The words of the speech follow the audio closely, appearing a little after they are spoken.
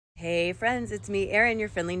Hey friends, it's me, Erin, your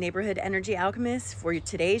friendly neighborhood energy alchemist for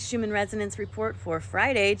today's Schumann resonance report for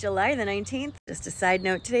Friday, July the 19th. Just a side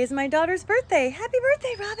note, today is my daughter's birthday. Happy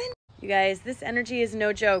birthday, Robin! You guys, this energy is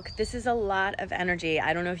no joke. This is a lot of energy.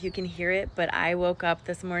 I don't know if you can hear it, but I woke up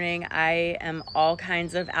this morning. I am all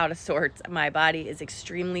kinds of out of sorts. My body is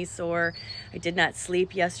extremely sore. I did not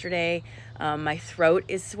sleep yesterday. My throat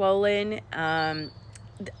is swollen.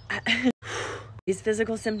 These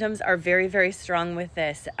physical symptoms are very, very strong with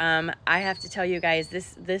this. I have to tell you guys,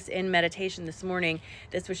 this in meditation this morning,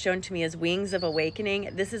 this was shown to me as wings of awakening.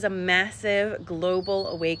 This is a massive global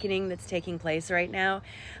awakening that's taking place right now.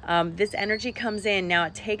 This energy comes in. Now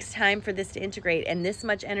it takes time for this to integrate, and this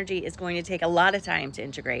much energy is going to take a lot of time to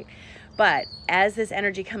integrate. But as this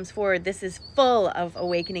energy comes forward, this is full of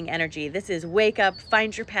awakening energy. This is wake up,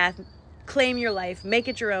 find your path, claim your life, make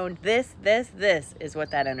it your own. This is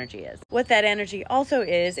what that energy is. What that energy also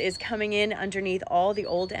is coming in underneath all the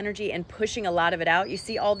old energy and pushing a lot of it out. You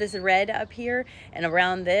see all this red up here and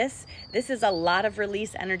around this? This is a lot of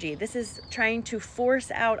release energy. This is trying to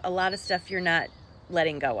force out a lot of stuff you're not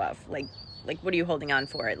letting go of. Like what are you holding on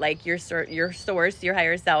for? Like your source, your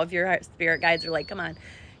higher self, your spirit guides are like, come on,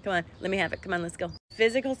 let me have it. Come on, let's go.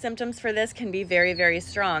 Physical symptoms for this can be very, very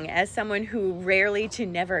strong. As someone who rarely to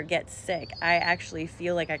never gets sick, I actually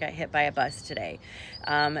feel like I got hit by a bus today.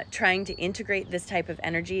 Trying to integrate this type of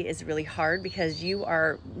energy is really hard because you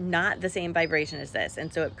are not the same vibration as this.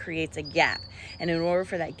 And so it creates a gap. And in order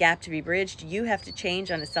for that gap to be bridged, you have to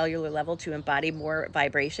change on a cellular level to embody more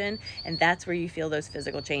vibration. And that's where you feel those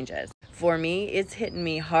physical changes. For me, it's hitting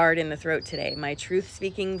me hard in the throat today. My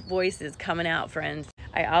truth-speaking voice is coming out, friends.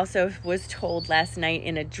 I also was told last night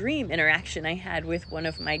in a dream interaction I had with one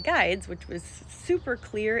of my guides, which was super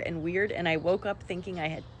clear and weird, and I woke up thinking I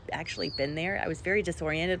had actually been there. I was very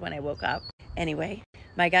disoriented when I woke up. Anyway,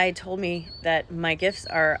 my guide told me that my gifts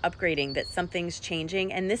are upgrading, that something's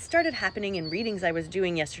changing, and this started happening in readings I was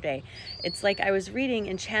doing yesterday. It's like I was reading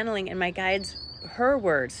and channeling, and my guide's, her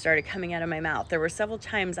words started coming out of my mouth. There were several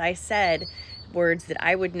times I said words that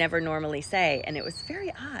I would never normally say, and it was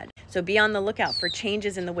very odd. So be on the lookout for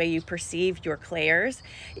changes in the way you perceive your clairs.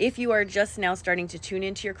 If you are just now starting to tune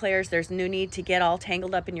into your clairs, there's no need to get all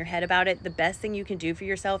tangled up in your head about it. The best thing you can do for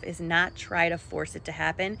yourself is not try to force it to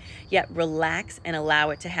happen, yet relax and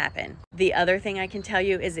allow it to happen. The other thing I can tell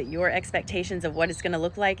you is that your expectations of what it's going to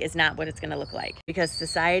look like is not what it's going to look like, because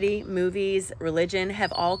society, movies, religion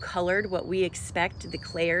have all colored what we expect the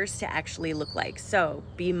clairs to actually look like. So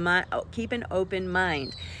keep an open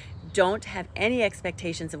mind. Don't have any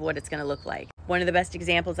expectations of what it's going to look like. One of the best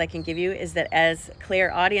examples I can give you is that as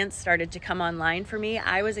clairaudience started to come online for me,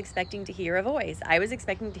 I was expecting to hear a voice. I was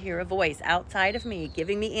expecting to hear a voice outside of me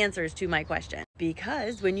giving me answers to my question.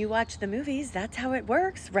 Because when you watch the movies, that's how it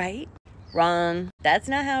works, right? Wrong. That's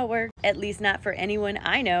not how it works. At least not for anyone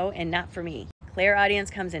I know and not for me. Clairaudience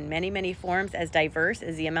comes in many, many forms, as diverse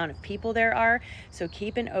as the amount of people there are, so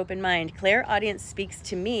keep an open mind. Clairaudience speaks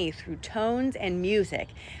to me through tones and music.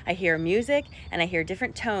 I hear music and I hear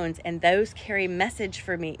different tones, and those carry messages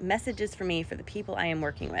for me for the people I am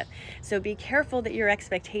working with. So be careful that your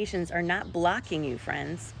expectations are not blocking you,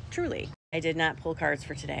 friends. Truly. I did not pull cards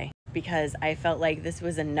for today because I felt like this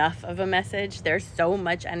was enough of a message. There's so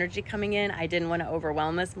much energy coming in. I didn't want to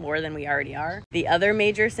overwhelm us more than we already are. The other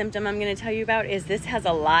major symptom I'm going to tell you about is this has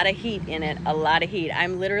a lot of heat in it, a lot of heat.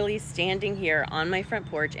 I'm literally standing here on my front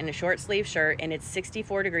porch in a short sleeve shirt, and it's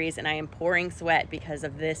 64 degrees and I am pouring sweat because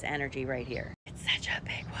of this energy right here. It's such a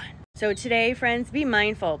big one. So today, friends, be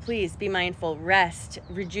mindful. Please be mindful. Rest,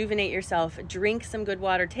 rejuvenate yourself, drink some good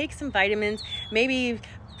water, take some vitamins, maybe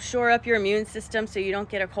shore up your immune system so you don't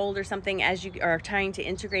get a cold or something as you are trying to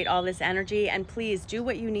integrate all this energy. And please do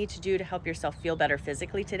what you need to do to help yourself feel better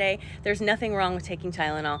physically today. There's nothing wrong with taking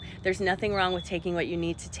Tylenol. There's nothing wrong with taking what you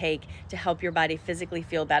need to take to help your body physically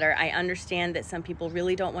feel better. I understand that some people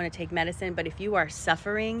really don't want to take medicine, but if you are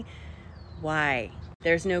suffering, why?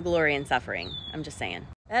 There's no glory in suffering. I'm just saying.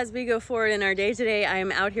 As we go forward in our day today, I am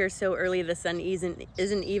out here so early the sun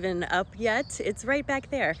isn't even up yet. It's right back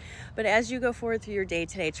there. But as you go forward through your day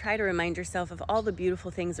today, try to remind yourself of all the beautiful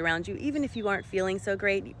things around you, even if you aren't feeling so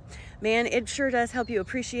great. Man, it sure does help you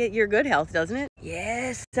appreciate your good health, doesn't it?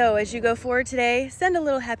 Yes. So as you go forward today, send a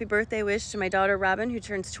little happy birthday wish to my daughter Robin, who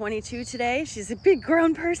turns 22 today. She's a big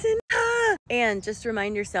grown person. And just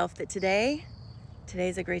remind yourself that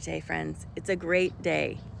today's a great day, friends. It's a great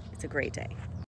day. It's a great day.